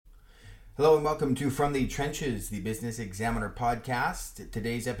Hello and welcome to From the Trenches, the Business Examiner podcast.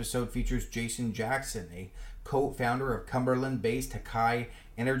 Today's episode features Jason Jackson, a co-founder of Cumberland-based Hakai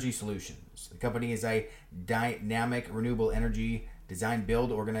Energy Solutions. The company is a dynamic renewable energy design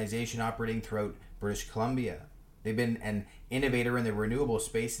build organization operating throughout British Columbia. They've been an innovator in the renewable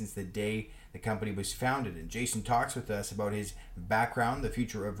space since the day the company was founded. And Jason talks with us about his background, the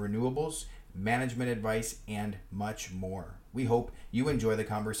future of renewables, management advice, and much more. We hope you enjoy the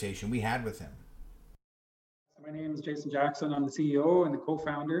conversation we had with him. My name is Jason Jackson. I'm the CEO and the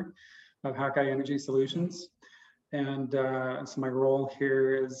co-founder of Hakai Energy Solutions. And so my role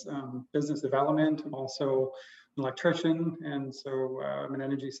here is business development. I'm also an electrician, and so I'm an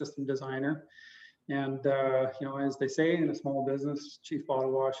energy system designer. And as they say in a small business, chief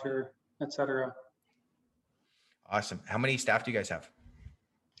bottle washer, etc. Awesome. How many staff do you guys have?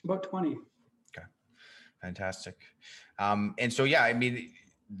 About 20. Okay, fantastic. And so,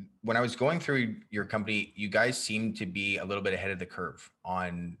 when I was going through your company, you guys seem to be a little bit ahead of the curve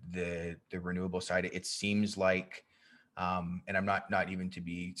on the renewable side. It seems like, and I'm not even to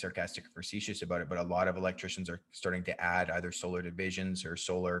be sarcastic or facetious about it, but a lot of electricians are starting to add either solar divisions or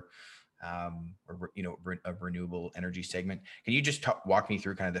solar, a renewable energy segment. Can you just walk me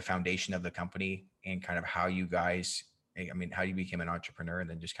through kind of the foundation of the company and kind of how you guys, how you became an entrepreneur and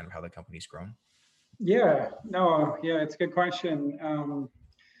then just kind of how the company's grown? It's a good question.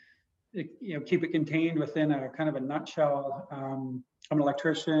 Keep it contained within a kind of a nutshell. I'm an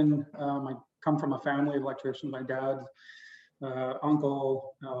electrician. I come from a family of electricians. My dad,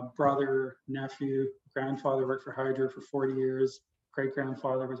 uncle, brother, nephew, grandfather worked for Hydro for 40 years. Great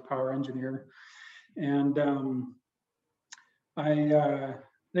grandfather was a power engineer. And I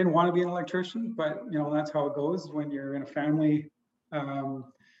didn't want to be an electrician, but that's how it goes when you're in a family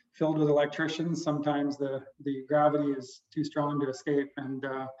filled with electricians. Sometimes the gravity is too strong to escape, and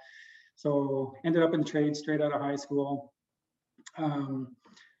so ended up in trade straight out of high school.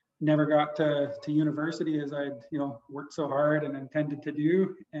 Never got to university as I'd worked so hard and intended to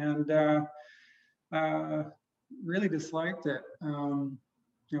do, and really disliked it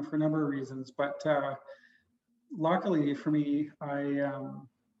for a number of reasons. But luckily for me,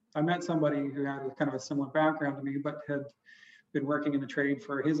 I met somebody who had kind of a similar background to me, but had been working in the trade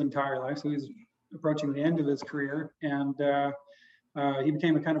for his entire life. So he's approaching the end of his career, and he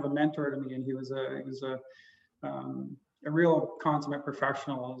became a kind of a mentor to me. And he was a real consummate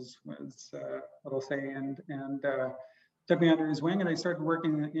professional, as what I'll say, and took me under his wing, and I started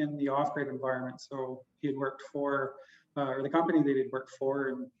working in the off-grid environment. So he had worked for, or the company that he'd worked for,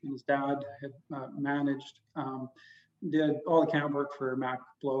 and his dad had managed, did all the camp work for Mac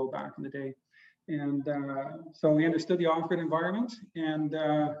Blow back in the day. And so we understood the off-grid environment and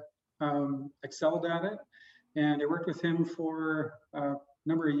excelled at it. And I worked with him for a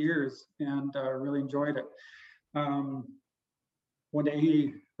number of years and really enjoyed it. One day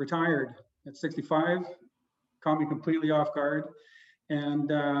he retired at 65, caught me completely off guard.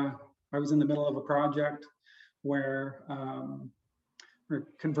 And I was in the middle of a project where we're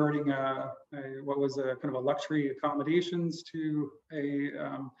converting what was a kind of a luxury accommodations to a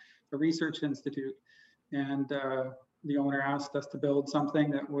research institute. And the owner asked us to build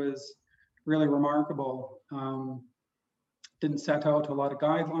something that was really remarkable. Didn't set out a lot of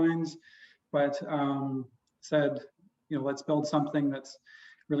guidelines, but said, let's build something that's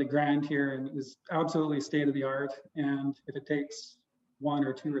really grand here and is absolutely state of the art. And if it takes 1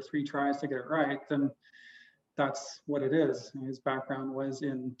 or 2 or 3 tries to get it right, then that's what it is. And his background was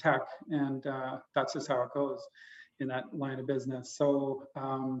in tech, and that's just how it goes in that line of business. So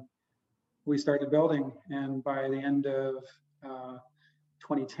we started building, and by the end of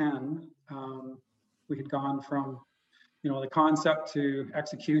 2010, we had gone from the concept to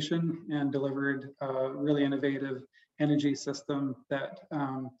execution and delivered a really innovative energy system that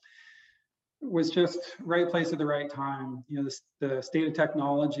was just right place at the right time. The state of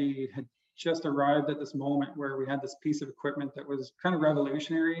technology had just arrived at this moment where we had this piece of equipment that was kind of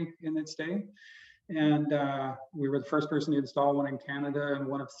revolutionary in its day. And we were the first person to install one in Canada and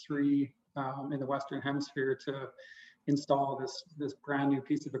one of 3 in the Western Hemisphere to install this brand new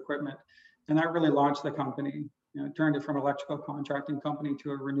piece of equipment. And that really launched the company. Turned it from an electrical contracting company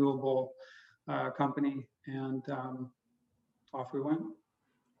to a renewable company, and off we went.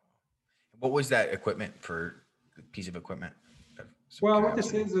 What was that equipment for the piece of equipment? Well, what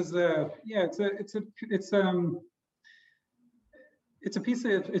this is it's a piece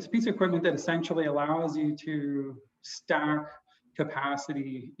of equipment that essentially allows you to stack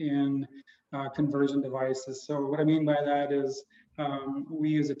capacity in conversion devices. So what I mean by that is we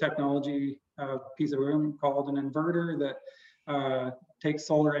use a technology piece of room called an inverter that takes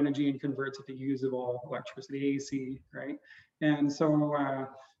solar energy and converts it to usable electricity, AC, right? And so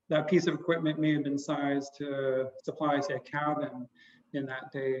that piece of equipment may have been sized to supply, say, a cabin in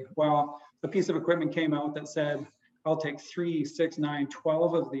that day. Well, the piece of equipment came out that said, I'll take 3, 6, 9,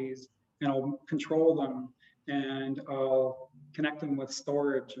 12 of these and I'll control them and I'll connect them with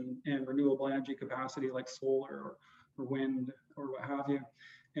storage and renewable energy capacity like solar or wind or what have you.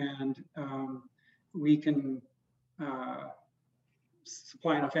 And we can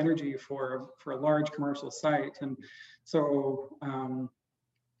supply enough energy for a large commercial site. And so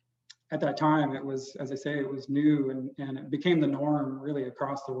at that time, it was, as I say, it was new and it became the norm really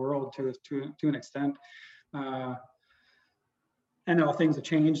across the world to an extent. And now things have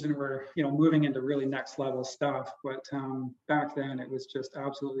changed and we're, moving into really next level stuff. But back then it was just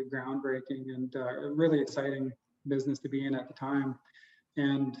absolutely groundbreaking and a really exciting business to be in at the time.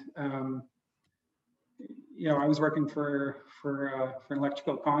 And, I was working for an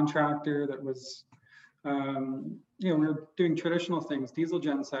electrical contractor that was, we were doing traditional things, diesel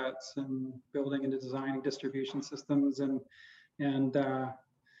gen sets and building and designing distribution systems. And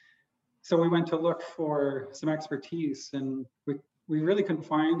so we went to look for some expertise and we really couldn't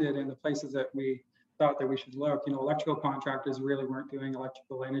find it in the places that we thought that we should look. Electrical contractors really weren't doing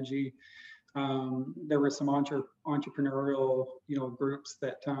electrical energy. There were some entrepreneurial, groups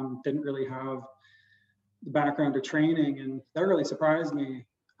that didn't really have the background or training, and that really surprised me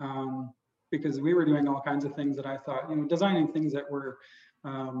because we were doing all kinds of things that I thought, designing things that were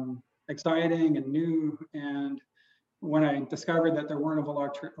exciting and new. And when I discovered that there weren't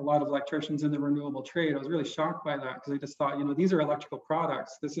a lot of electricians in the renewable trade, I was really shocked by that because I just thought, these are electrical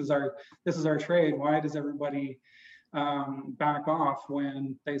products. This is our trade. Why does everybody back off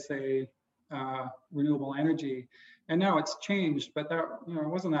when they say renewable energy? And now it's changed, but that it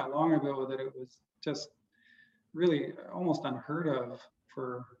wasn't that long ago that it was just really almost unheard of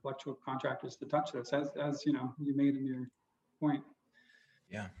for electrical contractors to touch this, as you made in your point.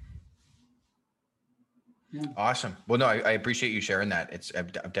 Yeah. Awesome. Well, no, I appreciate you sharing that. It's I'm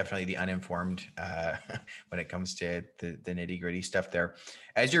definitely the uninformed when it comes to the nitty gritty stuff there.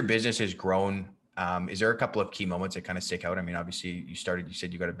 As your business has grown, is there a couple of key moments that kind of stick out? I mean, obviously you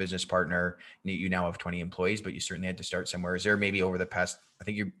said you got a business partner, you now have 20 employees, but you certainly had to start somewhere. Is there maybe over the past, I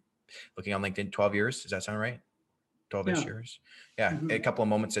think you're looking on LinkedIn, 12 years. Does that sound right? 12-ish years. Yeah. Mm-hmm. A couple of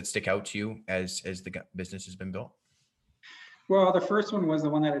moments that stick out to you as the business has been built. Well, the first one was the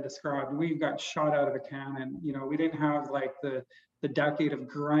one that I described. We got shot out of a cannon. We didn't have like the decade of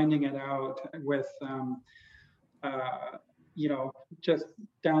grinding it out with, just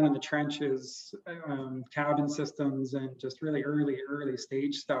down in the trenches, cabin systems and just really early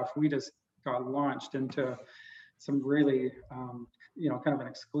stage stuff. We just got launched into some really, kind of an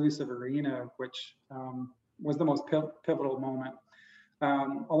exclusive arena, which was the most pivotal moment.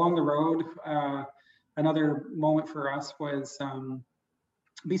 Along the road, another moment for us was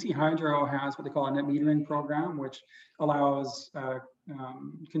BC Hydro has what they call a net metering program, which allows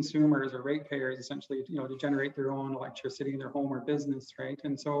consumers or ratepayers essentially, to generate their own electricity in their home or business, right?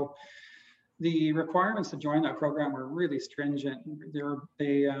 And so the requirements to join that program were really stringent. They were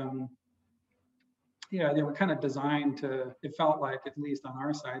kind of designed to, it felt like, at least on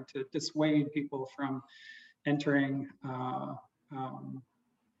our side, to dissuade people from entering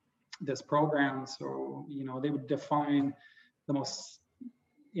this program. So, they would define the most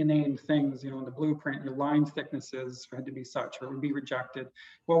inane things, in the blueprint, your line thicknesses had to be such or it would be rejected.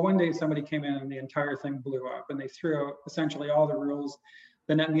 Well, one day somebody came in and the entire thing blew up and they threw out essentially all the rules.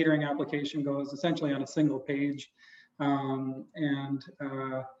 The net metering application goes essentially on a single page and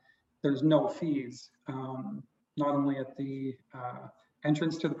there's no fees, not only at the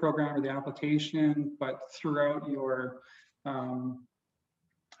entrance to the program or the application, but throughout your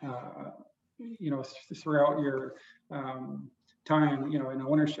throughout your time, in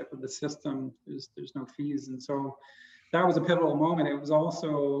ownership of the system, there's no fees. And so that was a pivotal moment. It was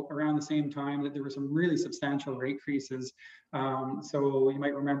also around the same time that there were some really substantial rate increases. So you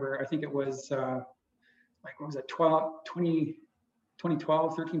might remember, I think it was what was it,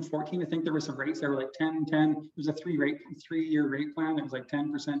 2012, 13, 14, I think there were some rates that were like 10. There's a 3-year rate plan that was like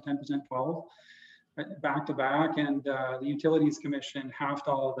 10%, 12, back to back. And the Utilities Commission halved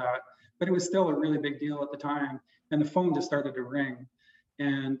all of that. But it was still a really big deal at the time. And the phone just started to ring.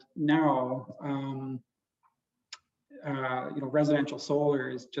 And now, residential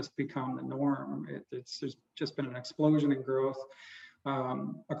solar has just become the norm. There's just been an explosion in growth.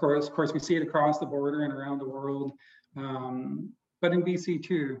 Of course, we see it across the border and around the world. But in BC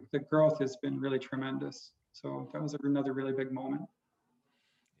too, the growth has been really tremendous. So that was another really big moment.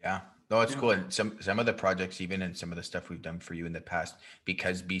 Yeah. No, it's Yeah, cool. And some of the projects, even in some of the stuff we've done for you in the past,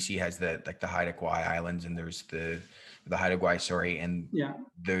 because BC has the like the Haida Gwaii Islands, and there's the Haida Gwaii, sorry, and yeah.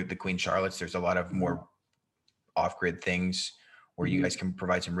 the Queen Charlottes. There's a lot of Mhm. more off-grid things where you Mhm. guys can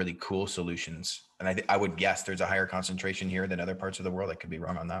provide some really cool solutions. And I would guess there's a higher concentration here than other parts of the world. I could be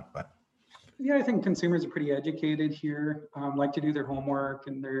wrong on that, but Yeah, I think consumers are pretty educated here, like to do their homework,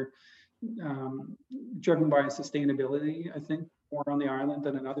 and they're um, driven by sustainability. I think more on the island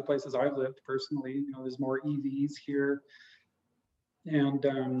than in other places I've lived personally. You know, there's more EVs here,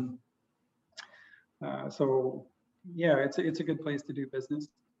 and so yeah, it's a good place to do business.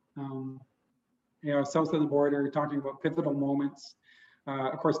 Um, you know, south of the border, talking about pivotal moments.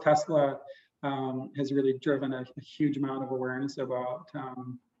 Of course, Tesla has really driven a huge amount of awareness about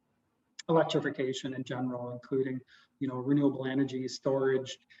electrification in general, including renewable energy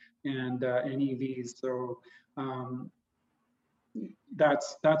storage and EVs. So um,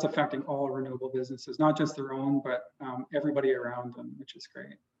 that's affecting all renewable businesses, not just their own, but everybody around them, which is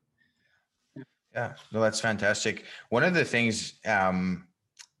great. Yeah. yeah, no, that's fantastic. One of the things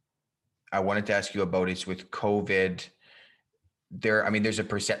I wanted to ask you about is with COVID. I mean, there's a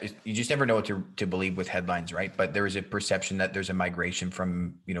perception, you just never know what to believe with headlines, right? But there is a perception that there's a migration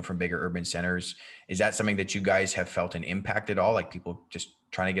from, from bigger urban centers. Is that something that you guys have felt an impact at all? Like people just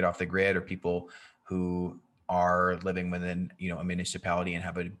trying to get off the grid, or people who are living within, a municipality and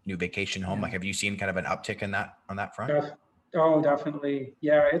have a new vacation home? Yeah. Like, have you seen kind of an uptick in that, on that front? Oh, definitely.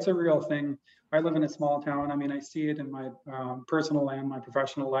 Yeah, it's a real thing. I live in a small town. I mean, I see it in my personal and my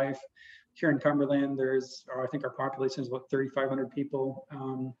professional life. Here in Cumberland, I think our population is about 3,500 people.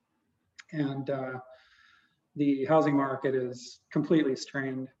 And the housing market is completely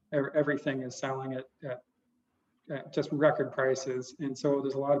strained. Everything is selling at just record prices. And so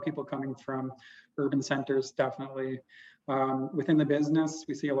there's a lot of people coming from urban centers, definitely. Within the business,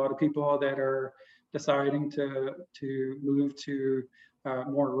 we see a lot of people that are deciding to move to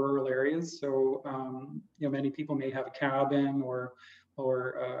more rural areas. So many people may have a cabin or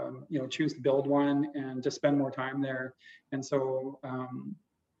choose to build one and just spend more time there. And so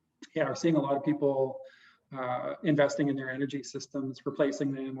yeah, we're seeing a lot of people investing in their energy systems,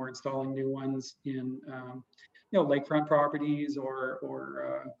 replacing them or installing new ones in lakefront properties or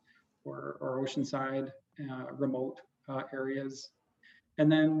oceanside remote areas.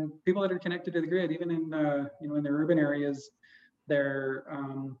 And then people that are connected to the grid, even in in the urban areas, they're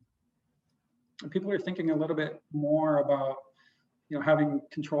people are thinking a little bit more about having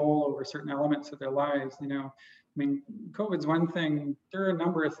control over certain elements of their lives. I mean, COVID's one thing. There are a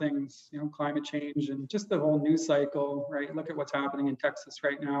number of things, climate change and just the whole news cycle, right? Look at what's happening in Texas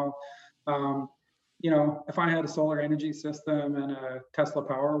right now. Um, if I had a solar energy system and a Tesla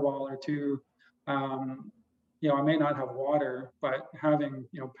Powerwall or two, I may not have water, but having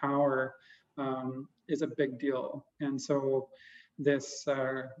power is a big deal. And so this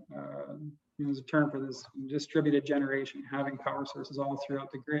there's a term for this distributed generation, having power sources all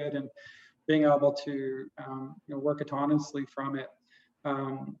throughout the grid and being able to work autonomously from it.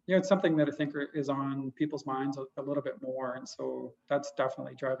 It's something that I think is on people's minds a little bit more, and so that's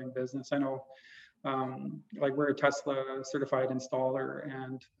definitely driving business. I know, like we're a Tesla certified installer,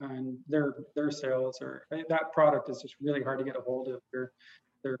 and their sales that product is just really hard to get a hold of. Their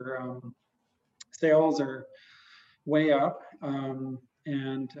sales are way up,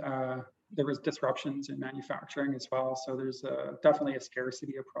 and there was disruptions in manufacturing as well. So there's definitely a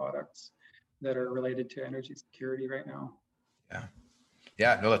scarcity of products that are related to energy security right now. Yeah.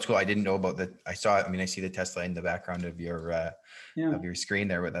 Yeah, no, that's cool. I didn't know about that. I saw it. I mean, I see the Tesla in the background of your screen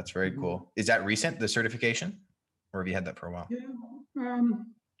there, but that's very cool. Is that recent, the certification, or have you had that for a while?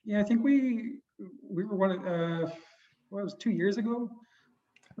 Yeah, I think we were one of what was 2 years ago.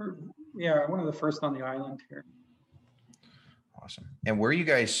 One of the first on the island here. Awesome. And where are you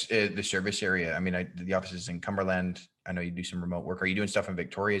guys, the service area? I mean, the office is in Cumberland. I know you do some remote work. Are you doing stuff in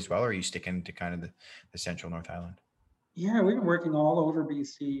Victoria as well, or are you sticking to kind of the central North Island? Yeah, we've been working all over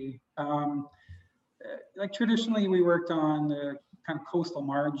BC. Like traditionally, we worked on the kind of coastal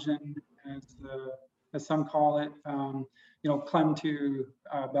margin, as some call it. Clem to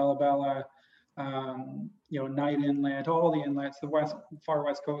Bella Bella, Night Inlet, all the inlets, the far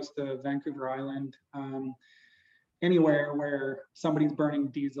west coast of Vancouver Island. Anywhere where somebody's burning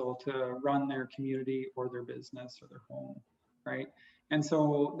diesel to run their community or their business or their home, right? And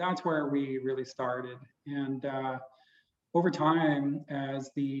so that's where we really started. And over time,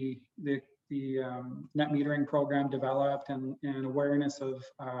 as the net metering program developed and awareness of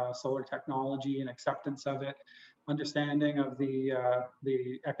solar technology and acceptance of it, understanding of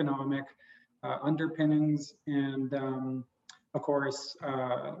the economic underpinnings, and of course,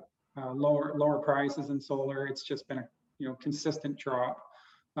 lower prices in solar. It's just been a consistent drop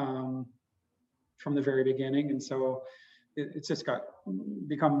from the very beginning, and so it's just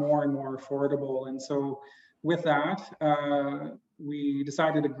become more and more affordable. And so with that, we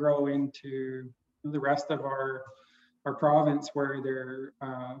decided to grow into the rest of our province where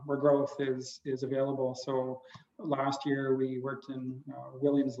growth is available. So last year we worked in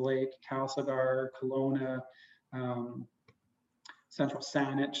Williams Lake, Castlegar, Kelowna, Central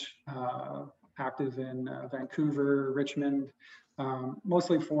Saanich, active in Vancouver, Richmond,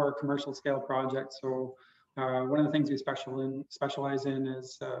 mostly for commercial scale projects. So one of the things we specialize in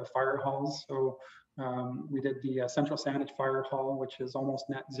is fire halls. So we did the Central Saanich Fire Hall, which is almost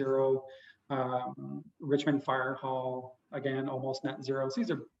net zero. Richmond Fire Hall, again, almost net zero. So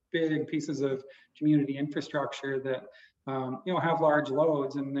these are big pieces of community infrastructure that have large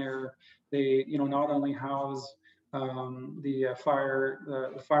loads, and they not only house the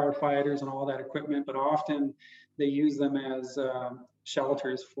firefighters and all that equipment, but often they use them as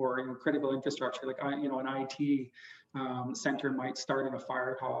shelters for critical infrastructure. Like an IT center might start in a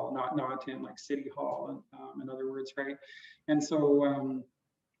fire hall, not in like City Hall, in other words, right? And so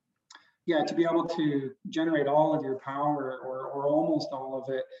to be able to generate all of your power or almost all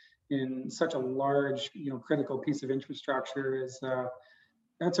of it in such a large critical piece of infrastructure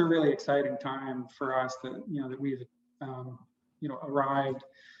that's a really exciting time for us that we've arrived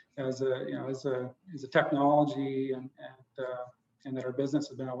as a technology and that our business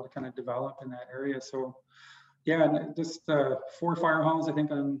has been able to kind of develop in that area. So just 4 fire halls, I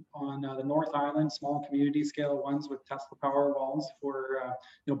think, on the North Island, small community scale ones with Tesla power walls for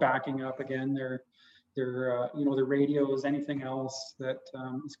backing up again their radios, anything else that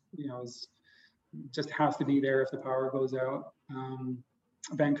just has to be there if the power goes out.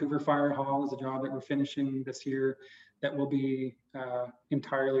 Vancouver Fire Hall is a job that we're finishing this year that will be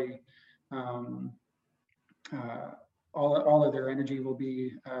entirely all of their energy will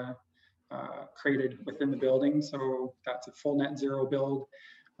be created within the building. So that's a full net zero build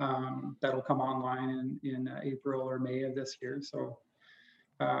that'll come online in April or May of this year. So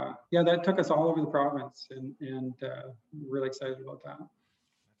that took us all over the province, and we're really excited about that.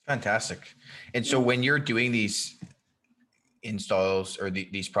 Fantastic. And so when you're doing these installs or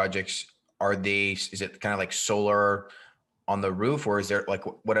these projects, is it kind of like solar on the roof, or is there like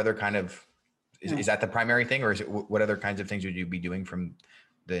what other kind of is that the primary thing, or is it what other kinds of things would you be doing from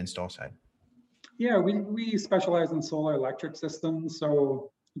the install side? Yeah, we specialize in solar electric systems.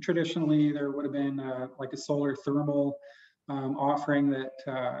 So traditionally there would have been like a solar thermal offering that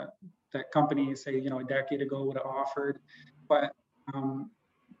companies, say a decade ago, would have offered, but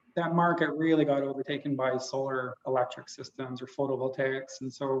that market really got overtaken by solar electric systems or photovoltaics,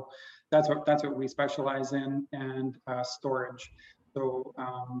 and so that's what we specialize in, and storage. So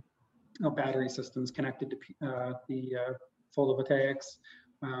battery systems connected to the photovoltaics,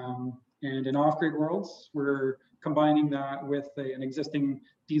 and in off-grid worlds, we're combining that with an existing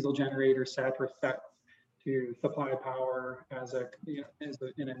diesel generator set to supply power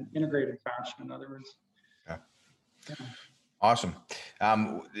in an integrated fashion. In other words. Yeah. Awesome.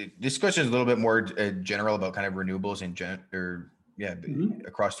 This question is a little bit more general about kind of renewables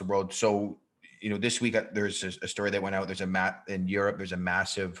across the world. So, this week there's a story that went out. In Europe, there's a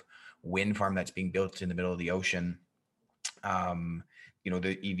massive wind farm that's being built in the middle of the ocean. The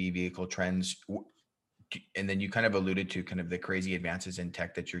EV vehicle trends, and then you kind of alluded to kind of the crazy advances in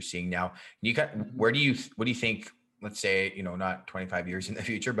tech that you're seeing now. What do you think? Let's say, not 25 years in the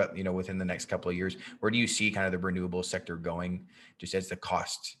future, but, within the next couple of years, where do you see kind of the renewable sector going, just as the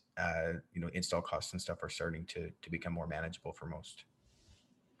cost, install costs and stuff are starting to become more manageable for most?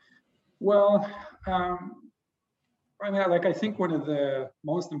 Well, I think one of the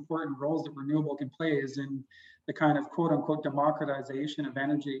most important roles that renewable can play is in the kind of quote unquote democratization of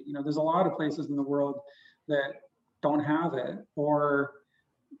energy. There's a lot of places in the world that don't have it, or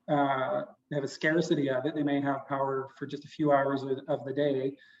they have a scarcity of it. They may have power for just a few hours of the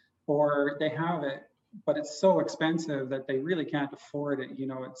day, or they have it, but it's so expensive that they really can't afford it.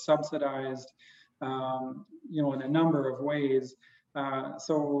 It's subsidized, in a number of ways.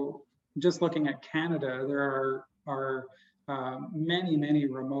 So just looking at Canada, there are many, many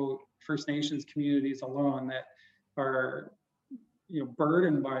remote First Nations communities alone that are,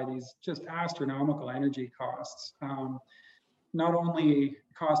 burdened by these just astronomical energy costs. Not only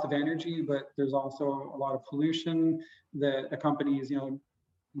cost of energy, but there's also a lot of pollution that accompanies,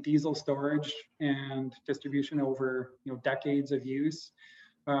 diesel storage and distribution over, decades of use,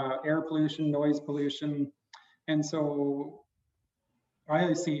 air pollution, noise pollution. And so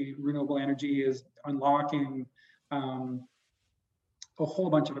I see renewable energy as unlocking a a whole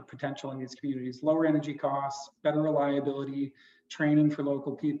bunch of potential in these communities: lower energy costs, better reliability, training for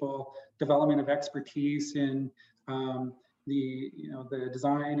local people, development of expertise in the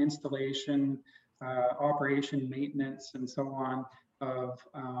design, installation, operation, maintenance, and so on of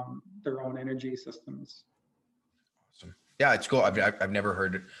their own energy systems. Awesome. Yeah, it's cool. I've never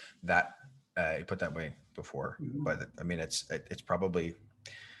heard that put that way before, but I mean, it's probably,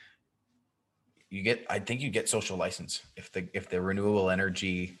 I think you get social license if the renewable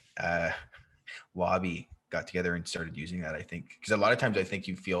energy lobby got together and started using that. I think, because a lot of times I think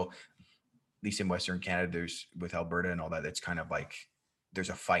you feel, at least in Western Canada, there's, with Alberta and all that, it's kind of like there's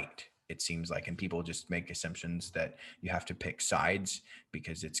a fight, it seems like, and people just make assumptions that you have to pick sides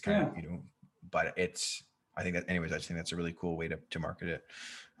because it's kind of, but it's, I think that, anyways, I just think that's a really cool way to market it.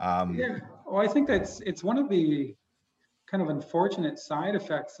 Well, I think it's one of the kind of unfortunate side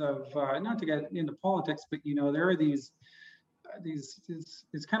effects of, not to get into politics, but there are these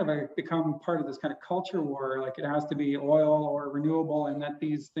it's kind of become part of this kind of culture war, like it has to be oil or renewable, and that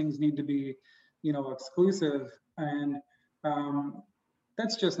these things need to be exclusive, and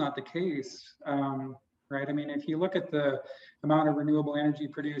that's just not the case, right? I mean, if you look at the amount of renewable energy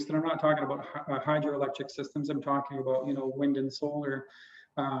produced, and I'm not talking about hydroelectric systems, I'm talking about wind and solar.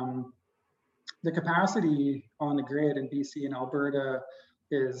 The capacity on the grid in BC and Alberta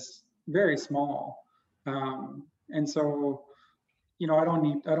is very small, and so I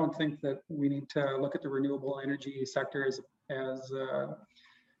don't think that we need to look at the renewable energy sector as a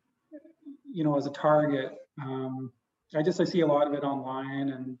target. I see a lot of it online,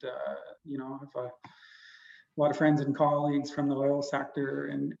 and I have a lot of friends and colleagues from the oil sector,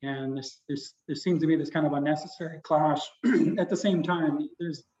 and there seems to be this kind of unnecessary clash. At the same time,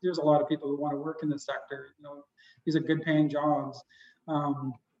 there's a lot of people who want to work in this sector. These are good paying jobs.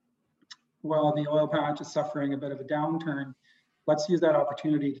 While the oil patch is suffering a bit of a downturn, let's use that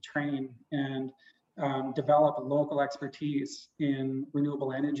opportunity to train and develop local expertise in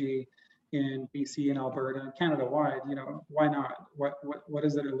renewable energy in BC and Alberta, Canada-wide. Why not? What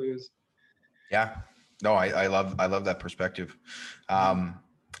is there to lose? Yeah. No, I love that perspective.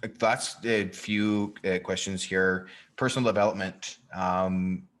 That's a few questions here. Personal development. Are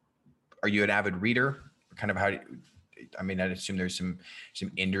you an avid reader? Kind of I'd assume there's some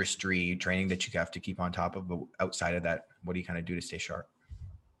industry training that you have to keep on top of, but outside of that, what do you kind of do to stay sharp?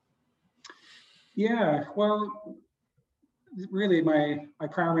 Yeah, well, really my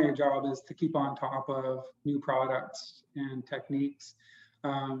primary job is to keep on top of new products and techniques.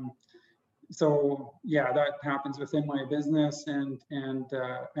 So yeah, that happens within my business and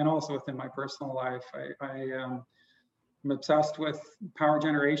also within my personal life. I'm obsessed with power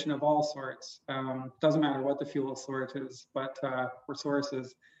generation of all sorts. Doesn't matter what the fuel source is, but for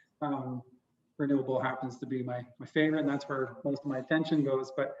sources, renewable happens to be my favorite, and that's where most of my attention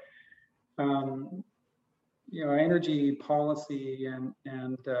goes. But energy policy and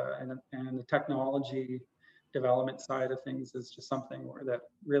the technology development side of things is just something that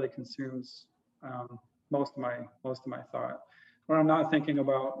really consumes most of my thought. When I'm not thinking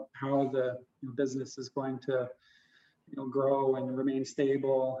about how the business is going to grow and remain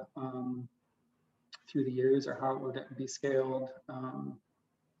stable through the years, or how it would be scaled, I'm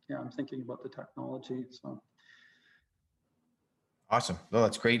thinking about the technology. So awesome. Well,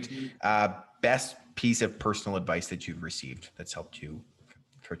 that's great. Best piece of personal advice that you've received that's helped you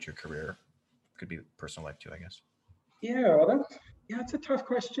throughout your career? Could be personal life too, I guess. Yeah, well, it's a tough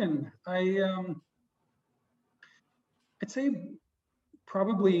question. I'd say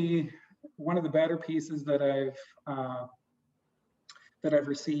probably one of the better pieces that I've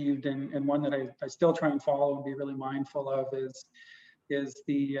received, and one that I still try and follow and be really mindful of, is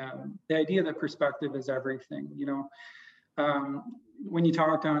the idea that perspective is everything. When you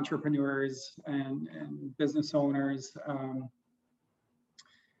talk to entrepreneurs and business owners,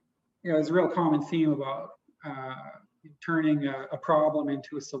 there's a real common theme about turning a problem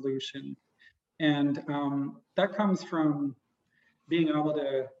into a solution, and that comes from being able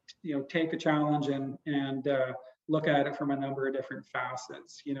to take a challenge and look at it from a number of different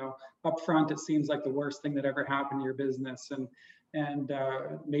facets. Up front, it seems like the worst thing that ever happened to your business, and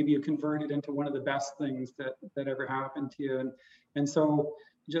maybe you convert it into one of the best things that ever happened to you, and so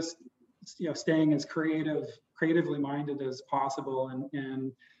just staying as creatively minded as possible,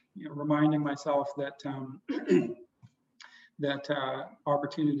 and reminding myself that that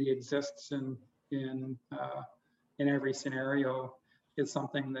opportunity exists in every scenario is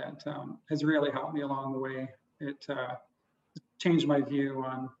something that has really helped me along the way. It changed my view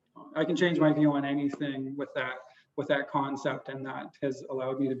on. I can change my view on anything with that concept, and that has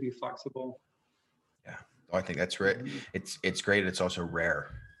allowed me to be flexible. Yeah, Oh, I think that's right. It's great. It's also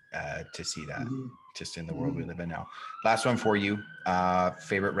rare to see that just in the world we live in now. Last one for you.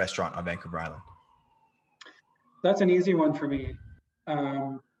 Favorite restaurant on Vancouver Island? That's an easy one for me.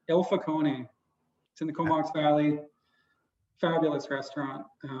 Il Facone. It's in the Comox Valley. Fabulous restaurant,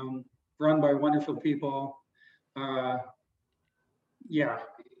 run by wonderful people. Yeah,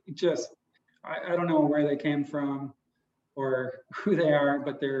 just I don't know where they came from or who they are,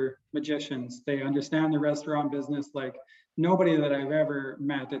 but they're magicians. They understand the restaurant business like nobody that I've ever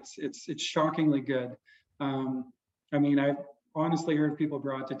met. It's shockingly good. I mean, I've honestly heard people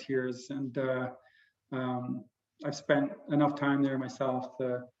brought to tears, and I've spent enough time there myself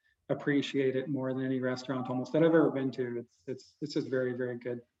to appreciate it more than any restaurant almost that I've ever been to. It's just very, very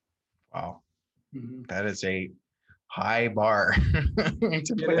good. Wow. That is a high bar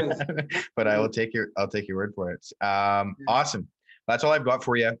but I'll take your word for it. Awesome. That's all I've got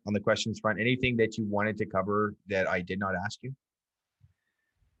for you on the questions front. Anything that you wanted to cover that I did not ask you?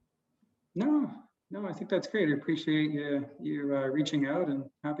 No, I think that's great. I appreciate you reaching out, and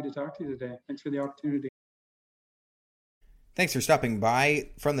happy to talk to you today. Thanks for the opportunity. Thanks for stopping by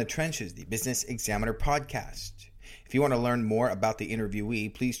From the Trenches, the Business Examiner podcast. If you want to learn more about the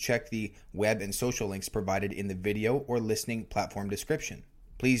interviewee, please check the web and social links provided in the video or listening platform description.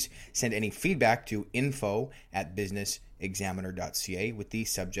 Please send any feedback to info@businessexaminer.ca with the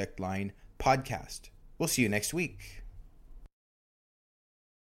subject line podcast. We'll see you next week.